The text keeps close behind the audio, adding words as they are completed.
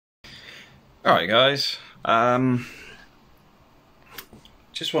Alright guys,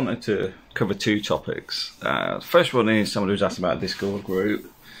 just wanted to cover two topics. The first one is somebody who's asked about a Discord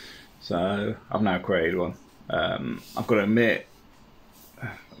group, so I've now created one. I've got to admit,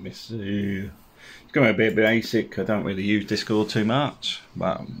 let me see, it's going to be a bit basic. I don't really use Discord too much,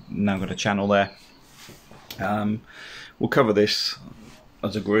 but I've now got a channel there. We'll cover this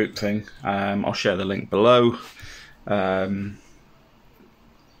as a group thing. I'll share the link below, and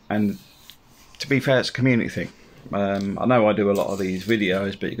to be fair, it's a community thing. I know I do a lot of these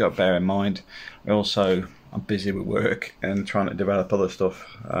videos, but you've got to bear in mind, I'm busy with work and trying to develop other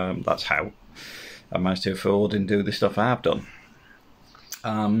stuff. That's how I managed to afford and do the stuff I have done.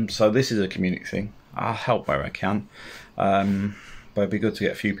 So this is a community thing. I'll help where I can, but it'd be good to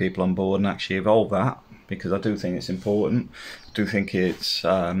get a few people on board and actually evolve that, because I do think it's important. I do think it's,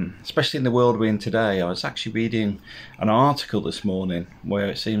 especially in the world we're in today. I was actually reading an article this morning where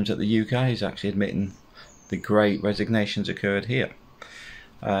it seems that the UK is actually admitting the great resignations occurred here.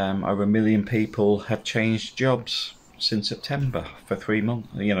 Over 1 million people have changed jobs since September for 3 months,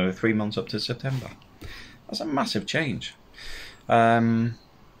 3 months up to September. That's a massive change. And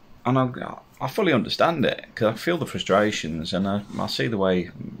I fully understand it, because I feel the frustrations, and I see the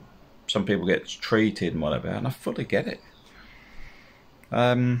way some people get treated and whatever, and I fully get it.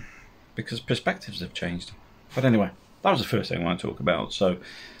 Because perspectives have changed. But anyway, that was the first thing I want to talk about. So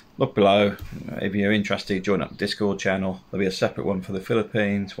look below if you're interested. Join up the Discord channel. There'll be a separate one for the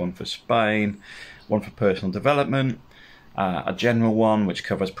Philippines, one for Spain, one for personal development, a general one which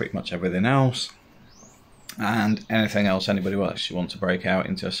covers pretty much everything else, and anything else anybody will actually want to break out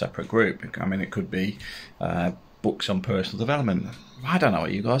into a separate group. I mean, it could be books on personal development. I don't know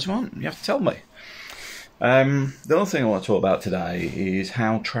what you guys want. You have to tell me. The other thing I want to talk about today is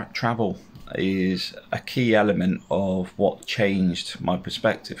how travel is a key element of what changed my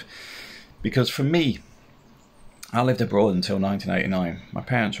perspective. Because for me, I lived abroad until 1989. My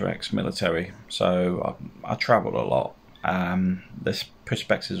parents were ex-military, so I travelled a lot. The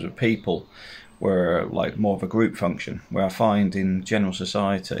perspectives of people were like more of a group function, where I find in general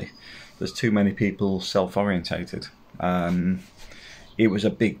society there's too many people self-orientated. It was a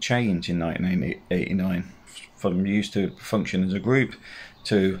big change in 1989 from used to function as a group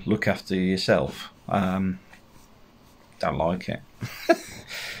to look after yourself. Don't like it.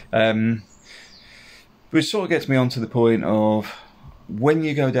 Which sort of gets me on to the point of, when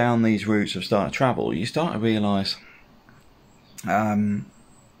you go down these routes of start to travel, you start to realise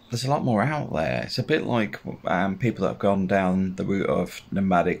there's a lot more out there. It's a bit like people that have gone down the route of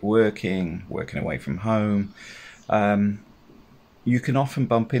nomadic working away from home. You can often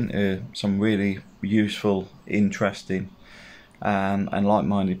bump into some really useful, interesting, and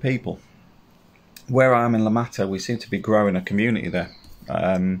like-minded people. Where I am in La Mata, we seem to be growing a community there.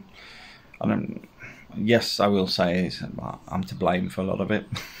 Yes, I will say I'm to blame for a lot of it,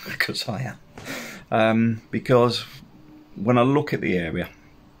 because I am. Because when I look at the area,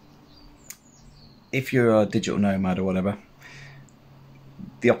 if you're a digital nomad or whatever,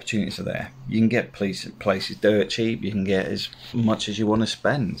 the opportunities are there. You can get places dirt cheap. You can get as much as you want to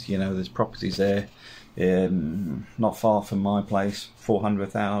spend. There's properties there, not far from my place,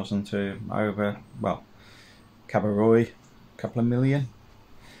 400,000 to over, well, Cabaroy, a couple of million.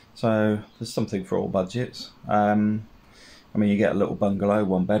 So there's something for all budgets. I mean, you get a little bungalow,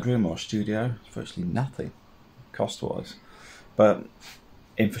 1 bedroom or a studio, it's virtually nothing cost-wise. But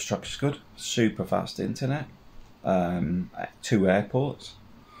infrastructure's good, super fast internet, 2 airports,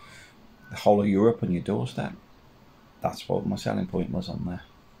 the whole of Europe on your doorstep. That's what my selling point was on there.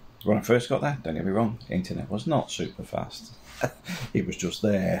 When I first got there, don't get me wrong, internet was not super fast. It was just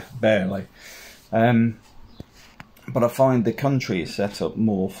there, barely. But I find the country is set up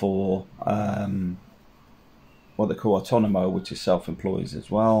more for what they call autonomo, which is self-employed as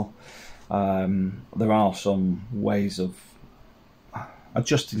well. There are some ways of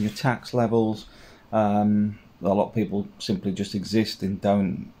adjusting your tax levels. A lot of people simply just exist and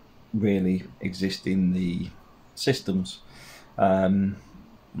don't really exist in the systems.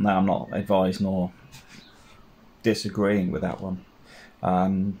 Now, I'm not advised nor disagreeing with that one,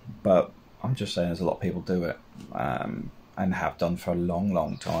 but I'm just saying there's a lot of people do it, and have done for a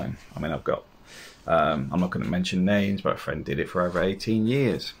long time. I mean, I've got, I'm not going to mention names, but a friend did it for over 18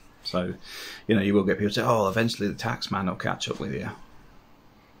 years. So, you will get people say, oh, eventually the tax man will catch up with you.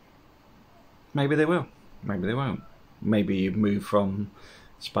 Maybe they will, maybe they won't. Maybe you've moved from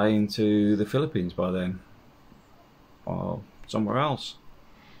Spain to the Philippines by then, or somewhere else.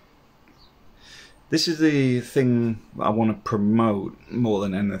 This is the thing I want to promote more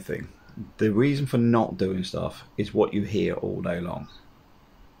than anything. The reason for not doing stuff is what you hear all day long.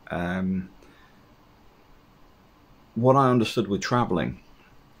 what I understood with travelling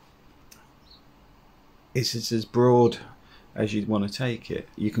is it's as broad as you'd want to take it.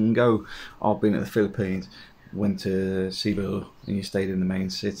 You can go, I've been at the Philippines, went to Cebu, and you stayed in the main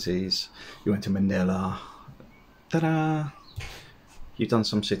cities. You went to Manila. Ta-da! You've done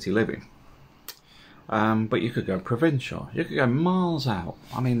some city living. But you could go provincial. You could go miles out.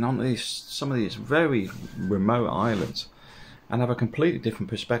 I mean, on some of these very remote islands, and have a completely different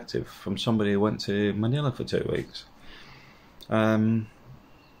perspective from somebody who went to Manila for 2 weeks. And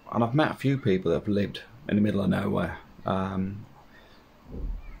I've met a few people that have lived in the middle of nowhere, a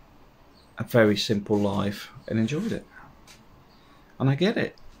very simple life, and enjoyed it. And I get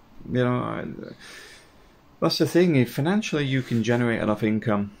it. You know, that's the thing. If financially you can generate enough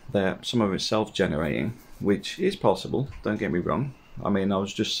income that some of it's self-generating, which is possible, don't get me wrong. I mean, I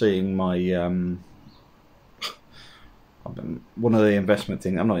was just seeing my one of the investment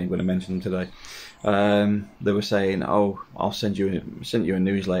things. I'm not even going to mention them today. They were saying, "Oh, I'll send you a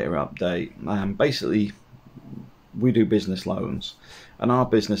newsletter update." Basically, we do business loans, and our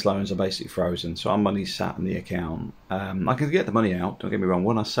business loans are basically frozen. So our money's sat in the account. I can get the money out. Don't get me wrong.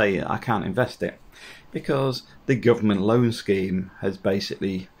 When I say it, I can't invest it because the government loan scheme has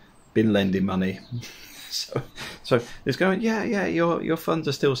basically been lending money. So it's going, yeah, your funds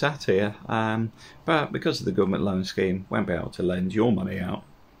are still sat here, but because of the government loan scheme, won't be able to lend your money out.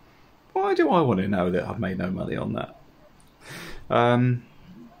 Why do I want to know that I've made no money on that?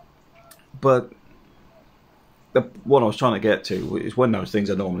 But what I was trying to get to is when those things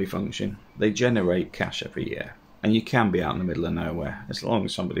are normally function, they generate cash every year. And you can be out in the middle of nowhere, as long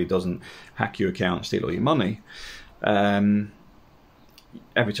as somebody doesn't hack your account and steal all your money. Every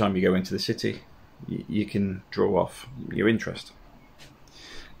time you go into the city, you can draw off your interest.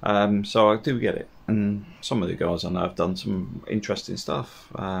 So I do get it. And some of the guys I know have done some interesting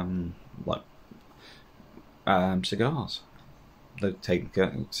stuff, like cigars. They've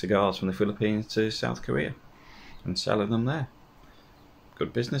taken cigars from the Philippines to South Korea and selling them there.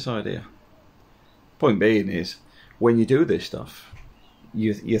 Good business idea. Point being is, when you do this stuff,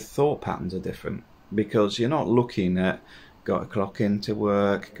 your thought patterns are different, because you're not looking at, got to clock into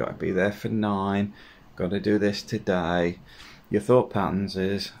work, got to be there for 9, got to do this today. Your thought patterns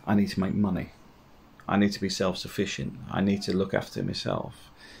is, I need to make money. I need to be self-sufficient. I need to look after myself.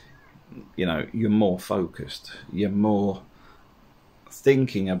 You know, you're more focused. You're more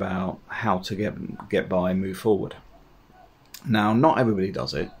thinking about how to get by and move forward. Now, not everybody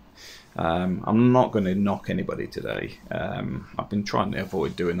does it. I'm not going to knock anybody today. I've been trying to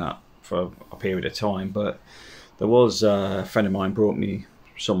avoid doing that for a period of time, but there was a friend of mine brought me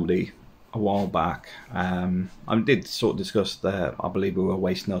somebody a while back. I did sort of discuss that I believe we were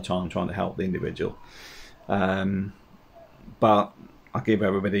wasting our time trying to help the individual. But I gave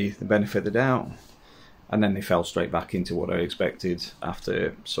everybody the benefit of the doubt, and then they fell straight back into what I expected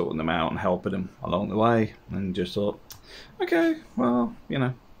after sorting them out and helping them along the way, and just thought, okay, well, you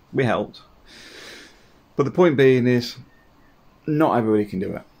know, we helped. But the point being is, not everybody can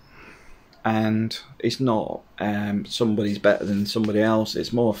do it. And it's not somebody's better than somebody else.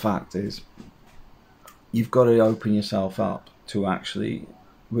 It's more fact is, you've got to open yourself up to actually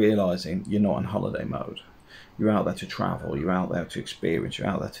realising you're not in holiday mode. You're out there to travel. You're out there to experience. You're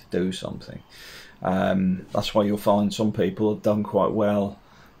out there to do something. That's why you'll find some people have done quite well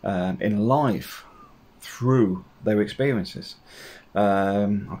in life through their experiences.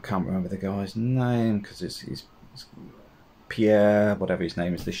 I can't remember the guy's name because it's Pierre, whatever his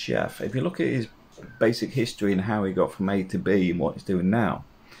name is, the chef. If you look at his basic history and how he got from A to B and what he's doing now,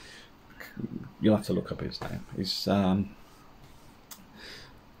 you'll have to look up his name.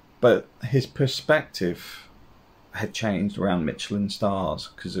 But his perspective had changed around Michelin stars,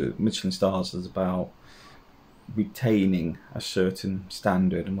 because Michelin stars is about retaining a certain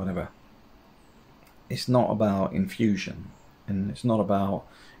standard and whatever. It's not about infusion, and it's not about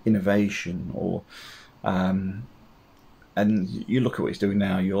innovation or and you look at what he's doing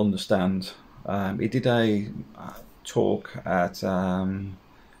now, you'll understand. He did a talk at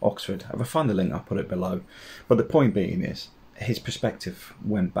Oxford. If I find the link, I'll put it below. But the point being is, his perspective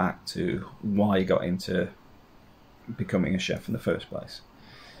went back to why he got into becoming a chef in the first place.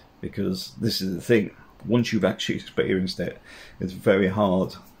 Because this is the thing, once you've actually experienced it, it's very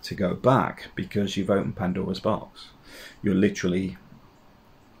hard to go back, because you've opened Pandora's box. You're literally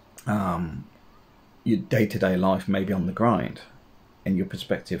your day-to-day life may be on the grind, and your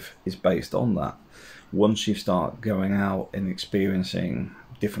perspective is based on that. Once you start going out and experiencing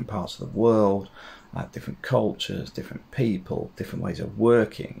different parts of the world, different cultures, different people, different ways of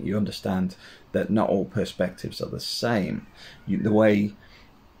working, you understand that not all perspectives are the same. The way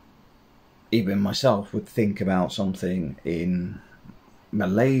even myself would think about something in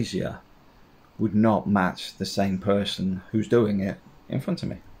Malaysia would not match the same person who's doing it in front of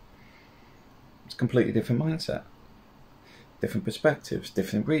me. It's a completely different mindset, different perspectives,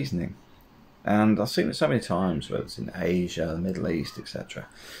 different reasoning. And I've seen it so many times, whether it's in Asia, the Middle East, etc.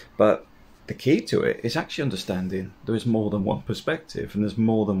 But the key to it is actually understanding there is more than one perspective, and there's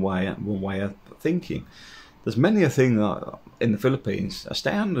more than one way of thinking. There's many a thing that in the Philippines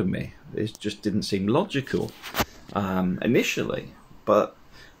astounded me. It just didn't seem logical initially, but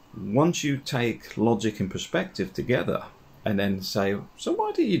once you take logic and perspective together and then say, so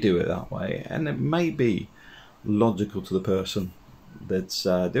why do you do it that way? And it may be logical to the person that's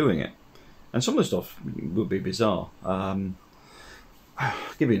doing it. And some of the stuff would be bizarre. I'll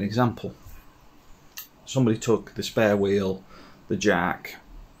give you an example. Somebody took the spare wheel, the jack,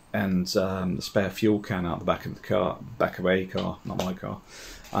 and the spare fuel can out the back of the car, back of a car, not my car,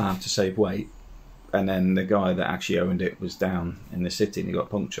 to save weight. And then the guy that actually owned it was down in the city and he got a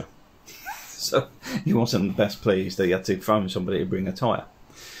puncture. So he wasn't best pleased that he had to phone somebody to bring a tyre.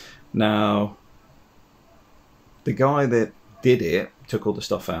 Now, the guy that did it, took all the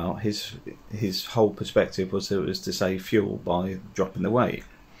stuff out, his whole perspective was that it was to save fuel by dropping the weight.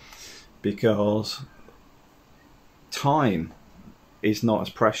 Because time is not as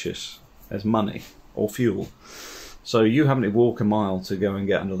precious as money or fuel. So you having to walk a mile to go and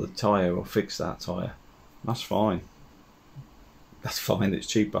get another tyre or fix that tyre, that's fine. That's fine, it's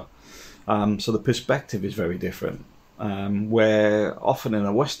cheaper. So the perspective is very different. Where often in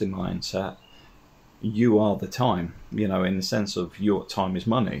a Western mindset, you are the time, you know, in the sense of your time is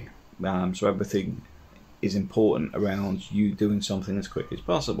money. So everything is important around you doing something as quick as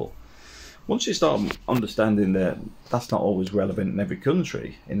possible. Once you start understanding that that's not always relevant in every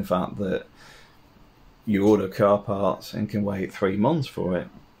country, in the fact that you order car parts and can wait 3 months for it,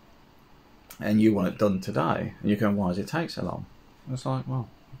 and you want it done today, and you're going, why does it take so long? And it's like, well,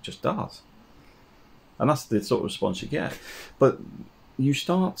 it just does. And that's the sort of response you get. But you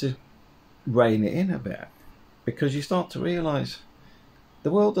start to rein it in a bit, because you start to realise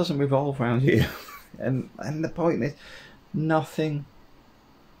the world doesn't revolve around you. and the point is, nothing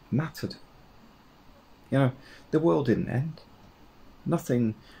mattered. You know, the world didn't end.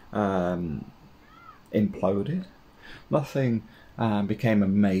 Nothing imploded. Nothing became a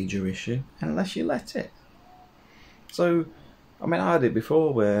major issue unless you let it. So, I mean, I had it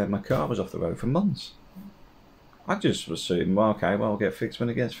before where my car was off the road for months. I just assumed, well, okay, well, I'll get fixed when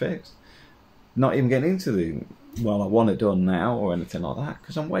it gets fixed. Not even getting into the, well, I want it done now or anything like that,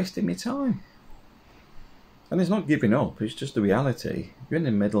 because I'm wasting my time. And it's not giving up, it's just the reality. You're in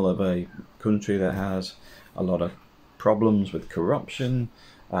the middle of a country that has a lot of problems with corruption.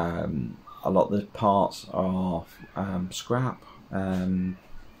 A lot of the parts are scrap and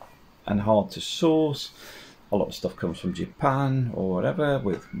hard to source. A lot of stuff comes from Japan or whatever,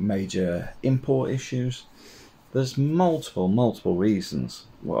 with major import issues. There's multiple reasons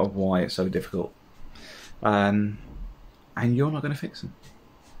of why it's so difficult. And you're not going to fix them.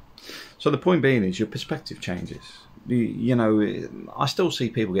 So the point being is your perspective changes. You know, I still see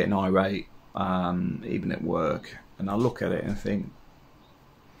people getting irate, even at work, and I look at it and think,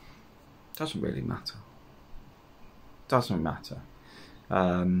 it doesn't really matter. It doesn't matter.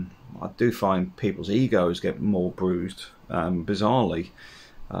 I do find people's egos get more bruised, bizarrely.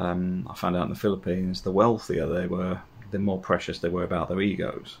 I found out in the Philippines, the wealthier they were, the more precious they were about their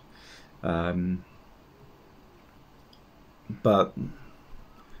egos. But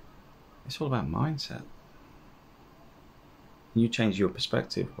it's all about mindset. You change your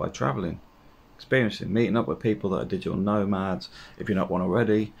perspective by travelling, experiencing, meeting up with people that are digital nomads, if you're not one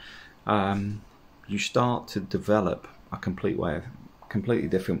already. You start to develop a completely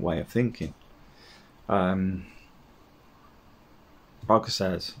different way of thinking. Like I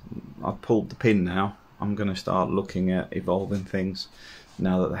said, I've pulled the pin now. I'm going to start looking at evolving things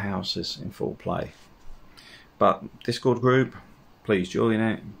now that the house is in full play. But Discord group, please join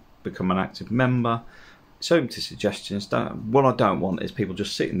it, become an active member. It's open to suggestions. What I don't want is people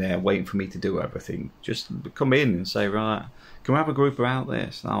just sitting there waiting for me to do everything. Just come in and say, right, can we have a group about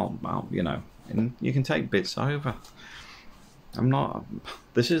this? I'll you know, and you can take bits over.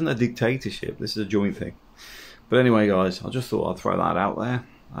 This isn't a dictatorship, this is a joint thing. But anyway, guys, I just thought I'd throw that out there.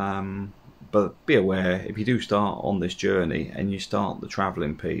 But be aware, if you do start on this journey and you start the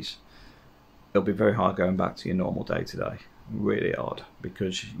travelling piece, it'll be very hard going back to your normal day-to-day. Really hard,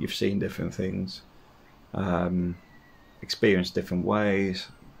 because you've seen different things, experienced different ways,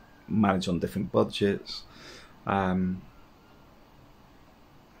 managed on different budgets. But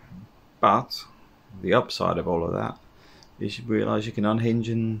the upside of all of that is you realise you can unhinge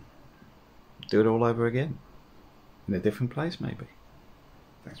and do it all over again. In a different place, maybe.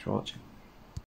 Thanks for watching.